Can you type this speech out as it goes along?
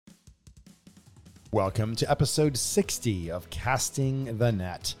Welcome to episode 60 of Casting the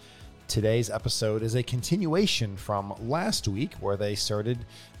Net. Today's episode is a continuation from last week where they started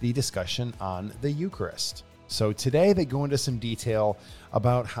the discussion on the Eucharist. So today they go into some detail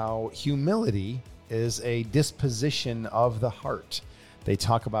about how humility is a disposition of the heart. They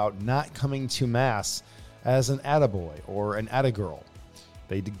talk about not coming to Mass as an attaboy or an attagirl.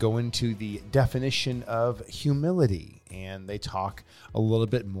 They go into the definition of humility, and they talk a little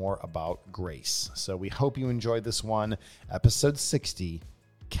bit more about grace. So we hope you enjoyed this one, episode 60,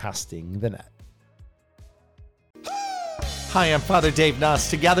 Casting the Net. Hi, I'm Father Dave Nuss,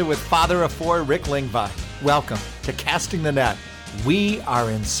 together with Father of Four, Rick Lingvi. Welcome to Casting the Net. We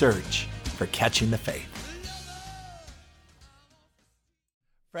are in search for catching the faith.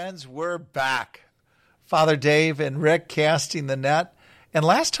 Friends, we're back. Father Dave and Rick casting the net. And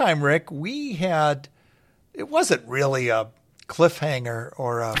last time, Rick, it wasn't really a cliffhanger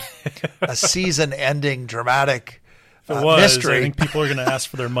or a season-ending dramatic mystery. I think people are going to ask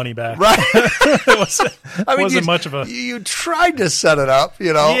for their money back. Right. it wasn't much of a. You tried to set it up,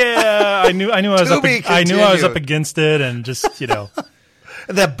 you know. Yeah, I knew I was up. I knew I was up against it, and just and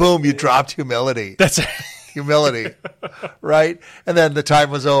then boom, you dropped humility. That's it. Humility, right? And then the time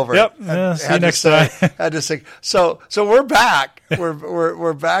was over. Yep. See you next time. Had to say, so we're back.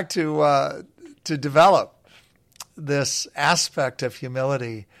 We're back to develop this aspect of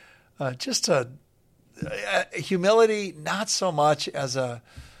humility, humility, not so much as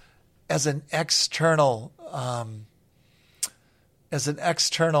an external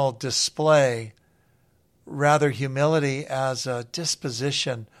display, rather humility as a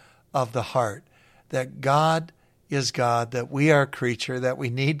disposition of the heart. That God is God, that we are a creature, that we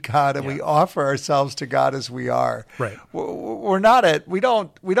need God, and we offer ourselves to God as we are. Right. We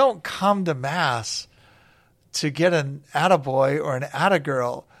don't come to Mass to get an attaboy or an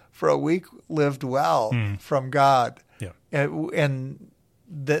attagirl for a week lived well from God. Yeah. And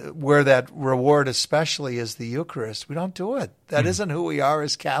where that reward especially is the Eucharist. We don't do it. That isn't who we are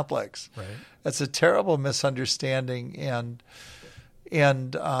as Catholics. Right. That's a terrible misunderstanding and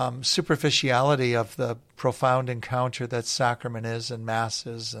superficiality of the profound encounter that sacrament is and Mass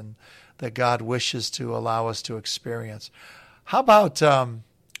is, and that God wishes to allow us to experience. How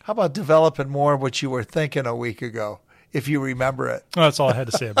about developing more what you were thinking a week ago, if you remember it? Well, that's all I had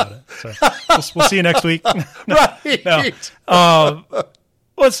to say about it. So we'll see you next week. Right. No.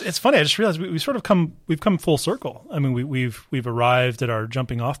 Well, it's funny. I just realized we've come full circle. I mean, we've arrived at our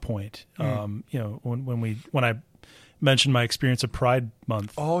jumping off point. When I mentioned my experience of Pride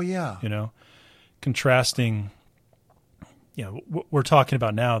Month. Oh, yeah. Contrasting, what we're talking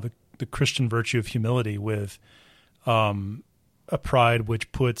about now, the Christian virtue of humility with a pride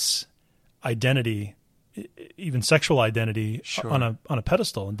which puts identity, even sexual identity, on a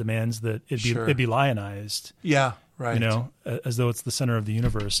pedestal and demands that it be lionized. Yeah, right. As though it's the center of the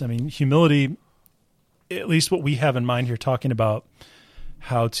universe. I mean, humility, at least what we have in mind here talking about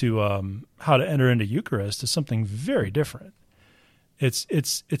how to enter into Eucharist, is something very different.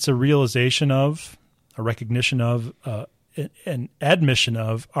 It's a realization of, a recognition of, an admission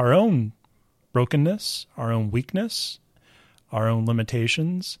of our own brokenness, our own weakness, our own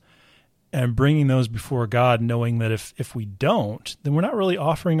limitations, and bringing those before God, knowing that if we don't, then we're not really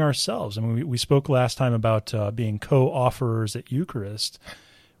offering ourselves. I mean, we spoke last time about being co-offerers at Eucharist.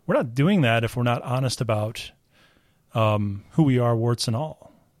 We're not doing that if we're not honest about who we are, warts and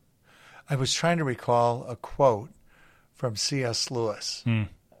all. I was trying to recall a quote from C.S. Lewis, and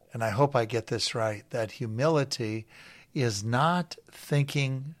I hope I get this right, that humility is not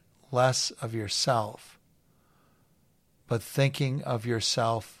thinking less of yourself, but thinking of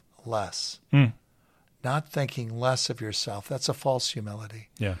yourself less. Not thinking less of yourself. That's a false humility.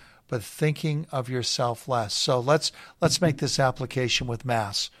 Yeah. But thinking of yourself less. So let's make this application with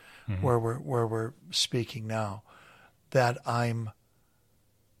Mass, where we're speaking now. That I'm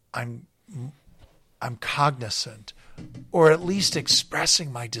cognizant, or at least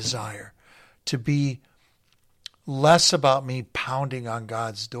expressing my desire to be less about me pounding on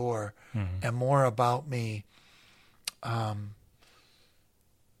God's door and more about me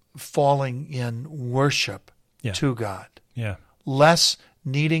falling in worship to God. Yeah. Less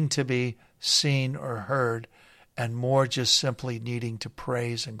needing to be seen or heard, and more just simply needing to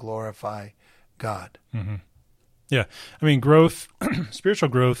praise and glorify God. Mm-hmm. Yeah. I mean, growth, spiritual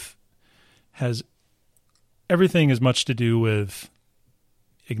growth has everything as much to do with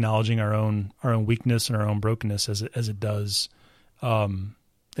acknowledging our own weakness and our own brokenness as it does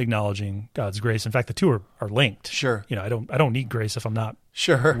acknowledging God's grace. In fact, the two are linked. Sure. I don't need grace if I'm not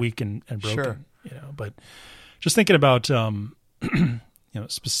weak and broken. Sure. But just thinking about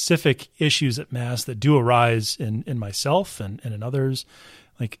specific issues at Mass that do arise in myself and in others.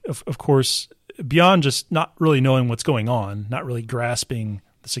 Like, of course, beyond just not really knowing what's going on, not really grasping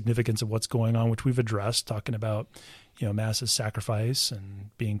the significance of what's going on, which we've addressed, talking about, Mass as sacrifice and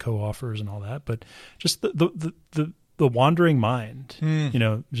being co-offers and all that, but just the wandering mind,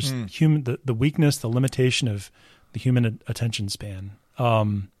 just human, the weakness, the limitation of the human attention span.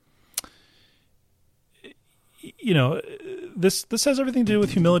 This has everything to do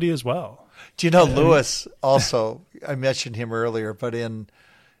with humility as well. Do you know Lewis also, I mentioned him earlier, but in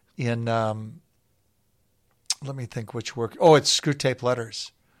let me think which work. Oh, it's Screwtape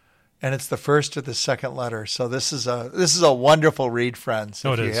Letters. And it's the first or the second letter. So this is a wonderful read, friends,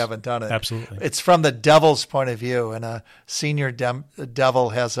 if you haven't done it. Absolutely. It's from the devil's point of view, and a senior devil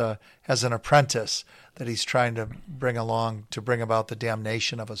has an apprentice that he's trying to bring along to bring about the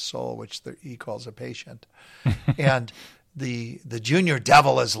damnation of a soul, which he calls a patient. And the junior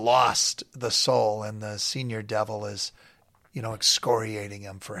devil has lost the soul, and the senior devil is, excoriating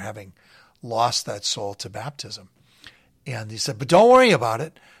him for having lost that soul to baptism. And he said, but don't worry about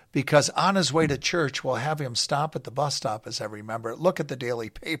it, because on his way to church, we'll have him stop at the bus stop, as I remember it, look at the daily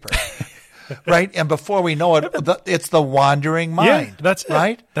paper, right? And before we know it, it's the wandering mind. Yeah, that's it.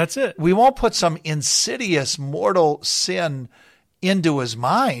 Right? That's it. We won't put some insidious mortal sin into his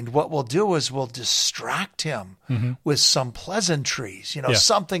mind. What we'll do is we'll distract him with some pleasantries,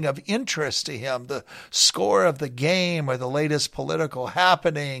 something of interest to him, the score of the game or the latest political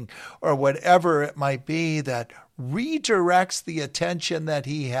happening or whatever it might be that redirects the attention that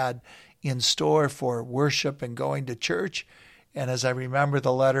he had in store for worship and going to church. And as I remember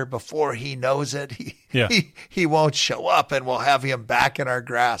the letter, before he knows it, he won't show up, and we'll have him back in our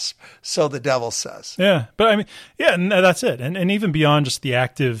grasp. So the devil says. Yeah, but I mean, and that's it. And even beyond just the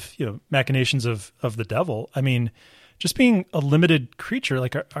active, machinations of the devil, I mean, just being a limited creature,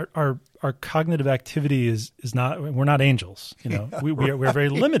 like our cognitive activity is not, we're not angels, we're very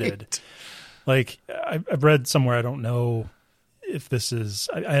limited. Like I've read somewhere, I don't know if this is,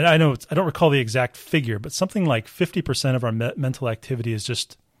 I know, I don't recall the exact figure, but something like 50% of our mental activity is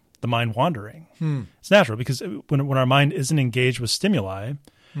just the mind wandering. It's natural, because when our mind isn't engaged with stimuli,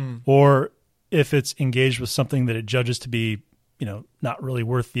 or if it's engaged with something that it judges to be, not really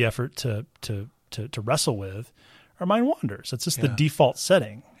worth the effort to wrestle with, our mind wanders. It's just the default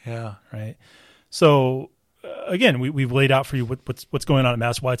setting. Yeah. Right. So again, we've laid out for you what's going on at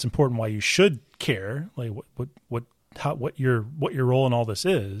Mass, why it's important, why you should care, like what your role in all this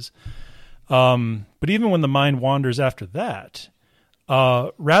is. But even when the mind wanders after that,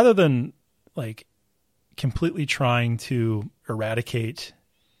 rather than like completely trying to eradicate,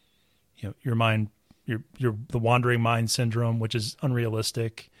 your mind, the wandering mind syndrome, which is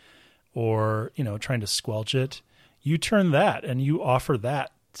unrealistic, or, trying to squelch it, you turn that and you offer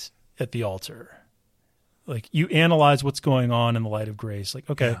that at the altar. Like, you analyze what's going on in the light of grace. Like,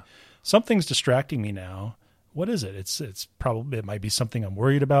 okay, something's distracting me now. What is it? It's probably, it might be something I'm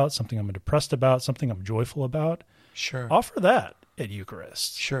worried about, something I'm depressed about, something I'm joyful about. Sure. Offer that at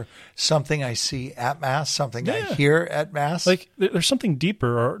Eucharist. Sure. Something I see at Mass, something I hear at Mass. Like, there's something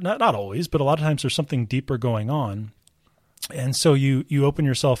deeper, or not always, but a lot of times there's something deeper going on. And so you open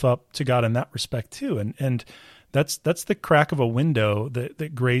yourself up to God in that respect too. And that's the crack of a window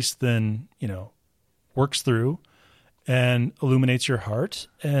that grace then, works through and illuminates your heart,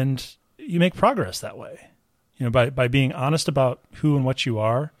 and you make progress that way. By being honest about who and what you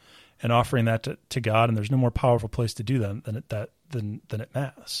are, and offering that to God. And there's no more powerful place to do that than at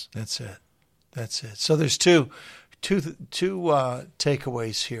Mass. That's it. So there's two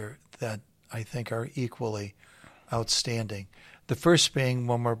takeaways here that I think are equally outstanding. The first being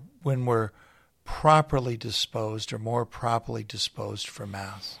when we're properly disposed, or more properly disposed for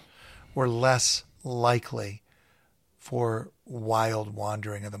Mass, we're less likely for wild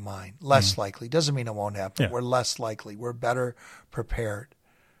wandering of the mind. Less likely. Doesn't mean it won't happen. Yeah. We're less likely. We're better prepared.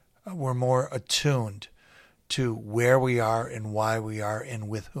 We're more attuned to where we are and why we are and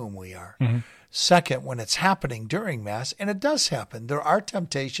with whom we are. Mm-hmm. Second, when it's happening during Mass, and it does happen, there are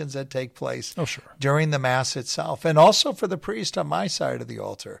temptations that take place during the Mass itself, and also for the priest on my side of the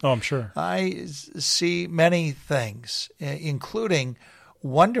altar. Oh, I'm sure. I see many things, including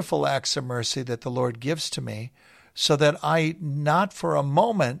wonderful acts of mercy that the Lord gives to me, so that I not for a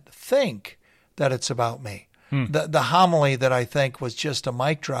moment think that it's about me. The homily that I think was just a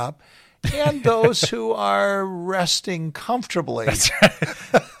mic drop, and those who are resting comfortably. That's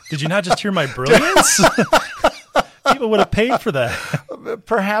right. Did you not just hear my brilliance? People would have paid for that.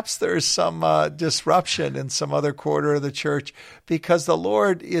 Perhaps there's some disruption in some other quarter of the church, because the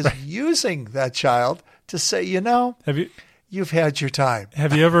Lord is using that child to say, you've had your time.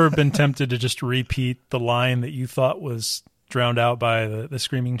 Have you ever been tempted to just repeat the line that you thought was drowned out by the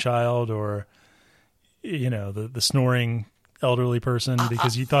screaming child, or the snoring elderly person,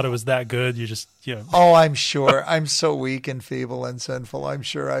 because you thought it was that good? You just Oh, I'm sure. I'm so weak and feeble and sinful. I'm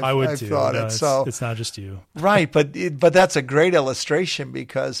sure I've too. thought No, it. So it's not just you, right? But that's a great illustration,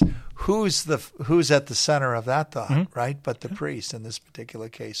 because who's at the center of that thought, right? But the priest, in this particular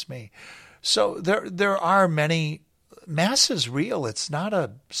case, me. So there are many. Mass is real. It's not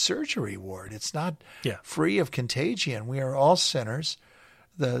a surgery ward. It's not free of contagion. We are all sinners.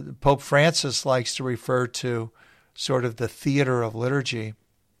 The Pope Francis likes to refer to sort of the theater of liturgy,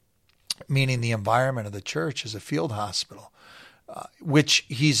 meaning the environment of the church, as a field hospital, which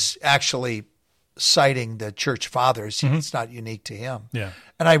he's actually citing the church fathers. It's not unique to him. Yeah.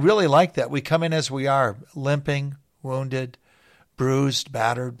 And I really like that. We come in as we are, limping, wounded, bruised,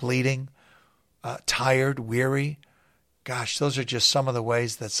 battered, bleeding, tired, weary. Gosh, those are just some of the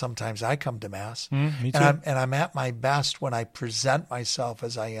ways that sometimes I come to Mass. Me too. And I'm at my best when I present myself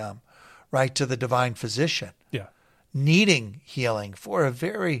as I am, right, to the divine physician, needing healing for a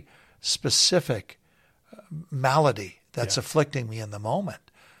very specific malady that's afflicting me in the moment.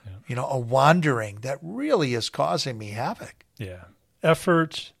 A wandering that really is causing me havoc. Yeah.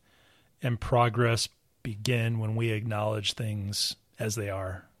 Effort and progress begin when we acknowledge things as they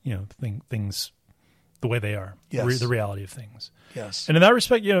are, things the way they are, the reality of things. Yes. And in that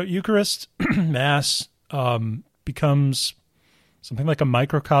respect, Eucharist, Mass, becomes something like a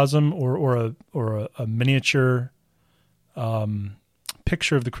microcosm or a miniature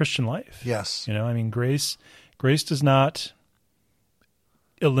picture of the Christian life. Yes. Grace does not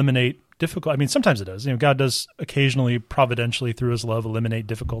eliminate difficult. Sometimes it does. God does occasionally, providentially, through his love, eliminate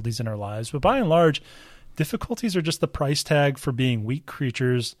difficulties in our lives. But by and large, difficulties are just the price tag for being weak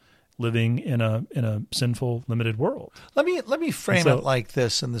creatures living in a sinful, limited world. Let me frame it like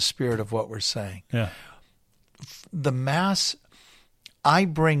this in the spirit of what we're saying. Yeah. The Mass, I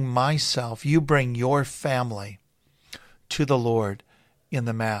bring myself, you bring your family to the Lord in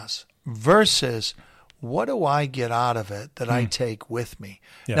the Mass, versus what do I get out of it that I take with me?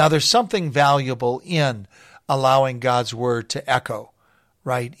 Yeah. Now, there's something valuable in allowing God's word to echo,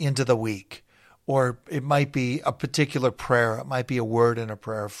 right, into the week. Or it might be a particular prayer. It might be a word in a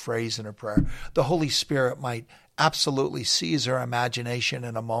prayer, a phrase in a prayer. The Holy Spirit might absolutely seize our imagination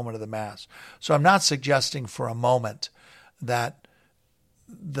in a moment of the Mass. So I'm not suggesting for a moment that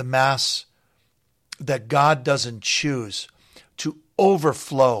the Mass, that God doesn't choose to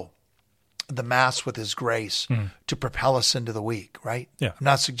overflow the Mass with his grace to propel us into the week, right? Yeah. I'm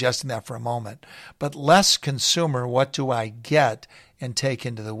not suggesting that for a moment. But less consumer, what do I get and take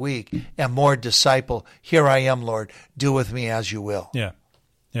into the week, and more disciple, here I am, Lord, do with me as you will. Yeah,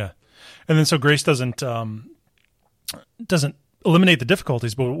 yeah. And then so grace doesn't eliminate the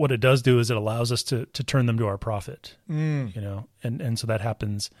difficulties, but what it does do is it allows us to turn them to our profit. And so that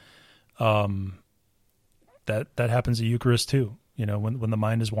happens. That happens at Eucharist too. When the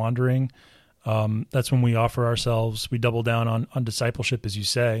mind is wandering, that's when we offer ourselves. We double down on discipleship, as you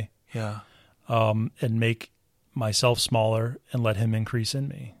say. Yeah. And make myself smaller and let him increase in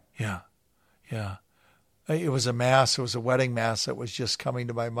me. Yeah. Yeah. It was a Mass. It was a wedding Mass that was just coming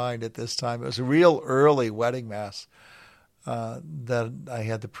to my mind at this time. It was a real early wedding Mass that I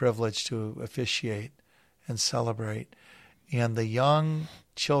had the privilege to officiate and celebrate. And the young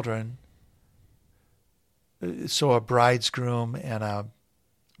children, so a bridegroom and a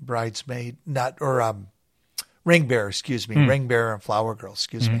bridesmaid, ring bearer, ring bearer and flower girl,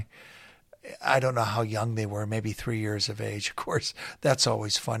 me. I don't know how young they were, maybe 3 years of age. Of course, that's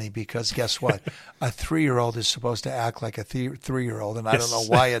always funny because guess what? A 3-year-old is supposed to act like a 3-year-old, and I don't know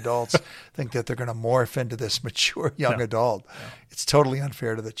why adults think that they're going to morph into this mature young adult. No. It's totally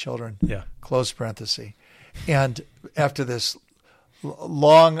unfair to the children. Yeah. Close parenthesis. And after this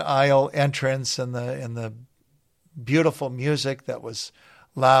long aisle entrance and the beautiful music that was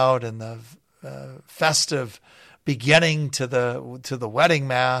loud and the festive beginning to the wedding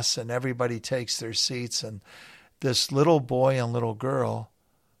Mass, and everybody takes their seats, and this little boy and little girl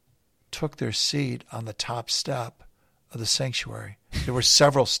took their seat on the top step of the sanctuary. There were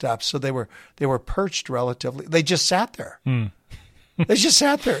several steps, so they were perched relatively. They just sat there. They just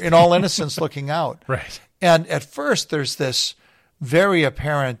sat there in all innocence, looking out. Right. And at first, there's this very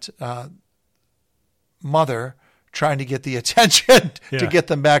apparent mother trying to get the attention to get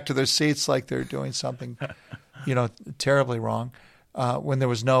them back to their seats, like they're doing something terribly wrong, when there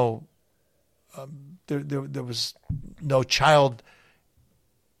was no there was no child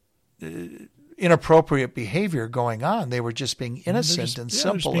inappropriate behavior going on. They were just being innocent and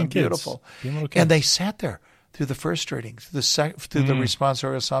simple and beautiful. And they sat there. through the first reading, through the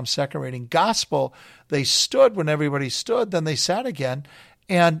responsorial psalm second reading. Gospel, they stood when everybody stood, then they sat again,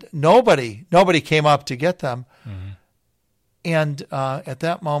 and nobody came up to get them. Mm-hmm. And at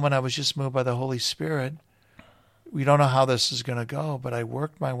that moment, I was just moved by the Holy Spirit. We don't know how this is going to go, but I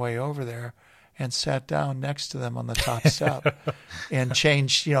worked my way over there and sat down next to them on the top step and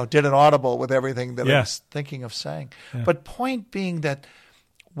changed, did an audible with everything that I was thinking of saying. Yeah. But point being that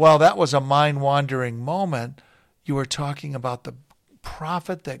while that was a mind-wandering moment, you were talking about the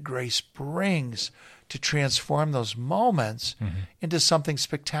profit that grace brings to transform those moments into something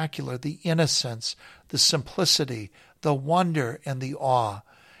spectacular, the innocence, the simplicity, the wonder, and the awe,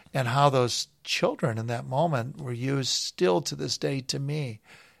 and how those children in that moment were used still to this day to me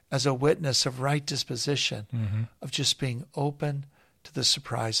as a witness of right disposition, of just being open to the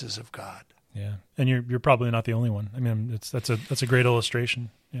surprises of God. Yeah, and you're probably not the only one. I mean, that's a great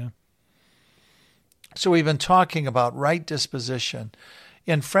illustration. Yeah. So we've been talking about right disposition,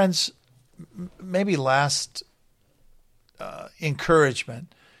 and friends, maybe last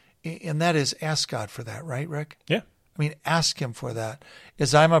encouragement, and that is ask God for that, right, Rick? Yeah. I mean, ask Him for that.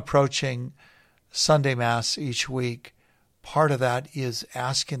 As I'm approaching Sunday Mass each week, part of that is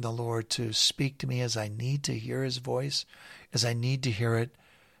asking the Lord to speak to me as I need to hear His voice, as I need to hear it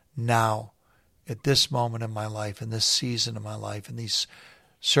now, at this moment in my life, in this season of my life, in these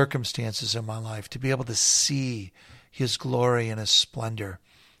circumstances in my life, to be able to see His glory and His splendor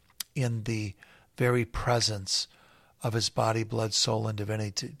in the very presence of His body, blood, soul, and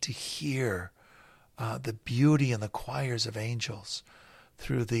divinity, to hear the beauty and the choirs of angels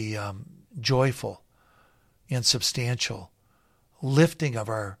through the joyful and substantial lifting of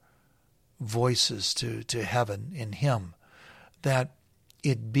our voices to heaven in Him, that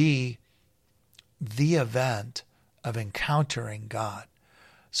it be the event of encountering God.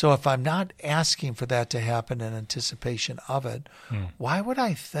 So if I'm not asking for that to happen in anticipation of it, why would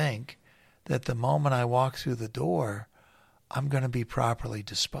I think that the moment I walk through the door, I'm going to be properly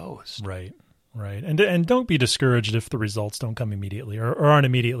disposed? Right. Right. And don't be discouraged if the results don't come immediately or aren't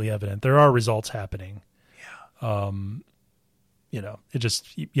immediately evident. There are results happening. Yeah. It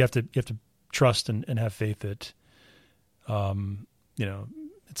just, you have to trust and have faith that,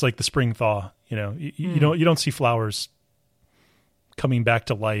 it's like the spring thaw, you don't see flowers coming back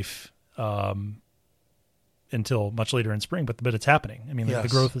to life, until much later in spring, but it's happening. I mean, the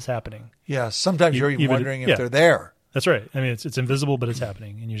growth is happening. Yeah. Sometimes you're even wondering if they're there. That's right. I mean, it's invisible, but it's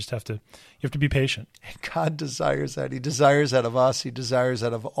happening, and you have to be patient. And God desires that. He desires that of us. He desires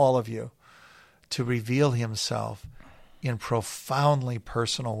that of all of you, to reveal Himself in profoundly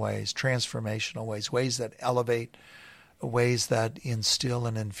personal ways, transformational ways, ways that elevate, ways that instill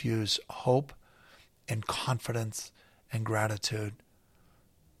and infuse hope and confidence and gratitude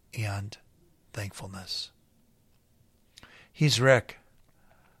and thankfulness. He's Rick.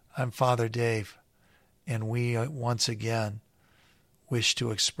 I'm Father Dave. And we once again wish to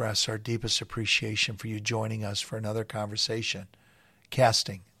express our deepest appreciation for you joining us for another conversation,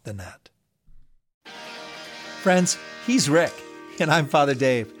 Casting the Net. Friends, he's Rick, and I'm Father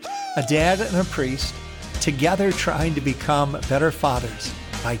Dave, a dad and a priest, together trying to become better fathers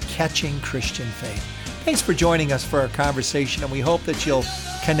by catching Christian faith. Thanks for joining us for our conversation, and we hope that you'll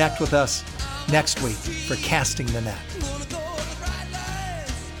connect with us next week for Casting the Net.